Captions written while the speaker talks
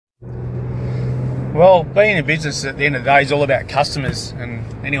Well, being in business at the end of the day is all about customers, and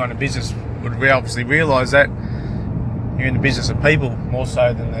anyone in business would obviously realise that you're in the business of people more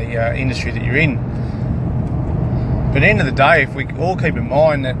so than the industry that you're in. But at the end of the day, if we all keep in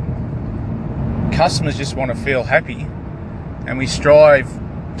mind that customers just want to feel happy, and we strive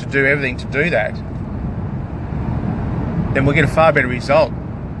to do everything to do that, then we'll get a far better result,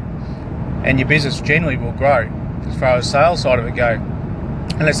 and your business generally will grow as far as the sales side of it go.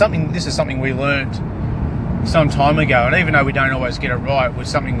 And this is something we learnt some time ago, and even though we don't always get it right, it was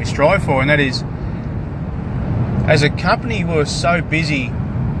something we strive for, and that is, as a company, we were so busy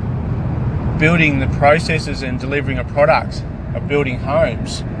building the processes and delivering a product of building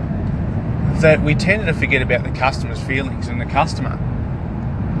homes that we tended to forget about the customer's feelings and the customer.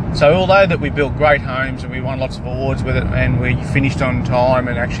 So although that we built great homes and we won lots of awards with it, and we finished on time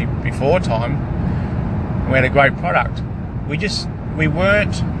and actually before time, we had a great product, we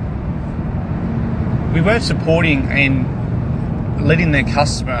weren't supporting and letting their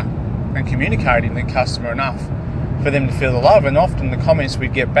customer and communicating their customer enough for them to feel the love. And often the comments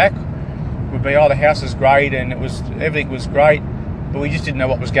we'd get back would be, "Oh, the house is great and everything was great," but we just didn't know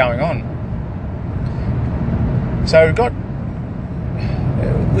what was going on. So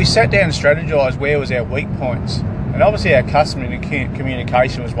we sat down and strategised where was our weak points, and obviously our customer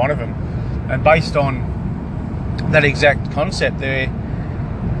communication was one of them. And based on that exact concept there,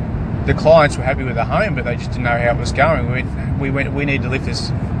 the clients were happy with the home, but they just didn't know how it was going. We need to lift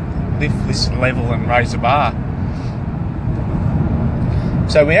this level and raise the bar.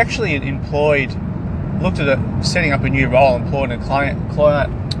 So we actually looked at setting up a new role, employing a client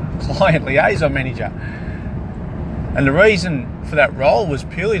liaison manager. And the reason for that role was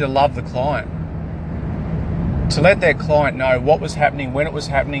purely to love the client, to let their client know what was happening, when it was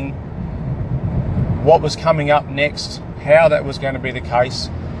happening, what was coming up next, how that was going to be the case.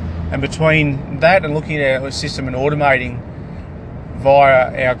 And between that and looking at our system and automating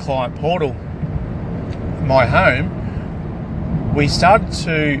via our client portal, My Home, we started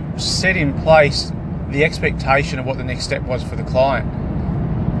to set in place the expectation of what the next step was for the client.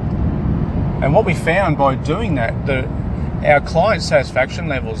 And what we found by doing that, our client satisfaction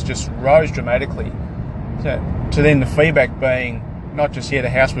levels just rose dramatically. To then the feedback being not just, the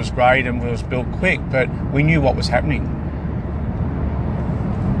house was great and it was built quick, but we knew what was happening.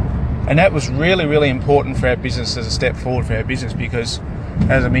 And that was really, really important for our business as a step forward for our business, because,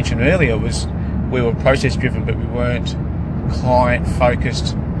 as I mentioned earlier, we were process driven, but we weren't client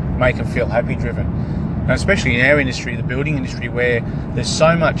focused, make them feel happy driven. And especially in our industry, the building industry, where there's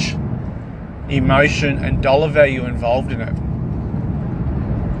so much emotion and dollar value involved in it,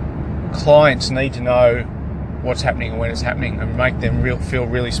 clients need to know what's happening and when it's happening, and make them feel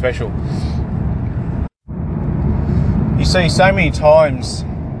really special. You see, so many times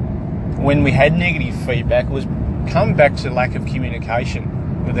when we had negative feedback, it was come back to lack of communication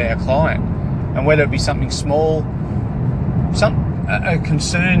with our client, and whether it be something small, a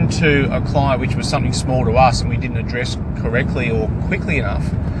concern to a client which was something small to us and we didn't address correctly or quickly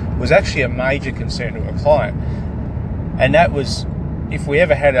enough, was actually a major concern to a client. And that was, if we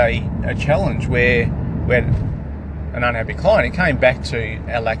ever had a challenge where we had an unhappy client, it came back to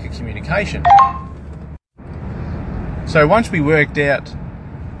our lack of communication. So once we worked out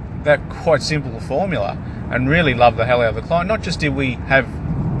that quite simple formula and really loved the hell out of the client, not just did we have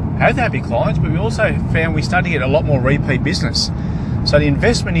happy clients, but we also found we started to get a lot more repeat business. So the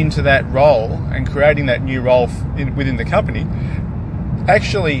investment into that role and creating that new role within the company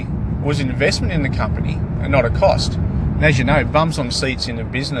actually was an investment in the company and not a cost. And as you know, bums on seats in a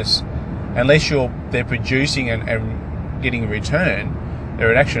business, unless they're producing and getting a return,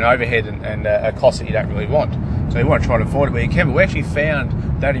 they're an actual overhead and a cost that you don't really want. So you want to try to avoid it where you can, but we actually found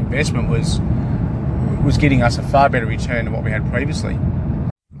that investment was getting us a far better return than what we had previously.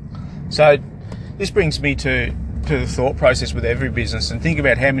 So this brings me to the thought process with every business, and think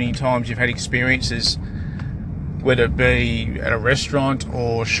about how many times you've had experiences, whether it be at a restaurant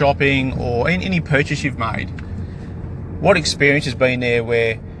or shopping or any purchase you've made. What experience has been there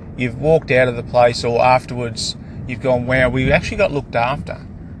where you've walked out of the place or afterwards you've gone, wow, we actually got looked after.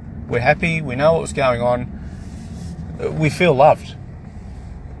 We're happy, we know what was going on, we feel loved.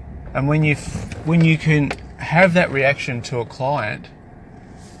 And when you can have that reaction to a client,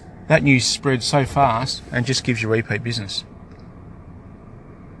 that news spreads so fast and just gives you repeat business.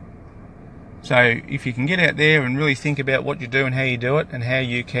 So if you can get out there and really think about what you do and how you do it and how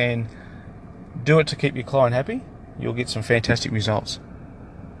you can do it to keep your client happy, you'll get some fantastic results.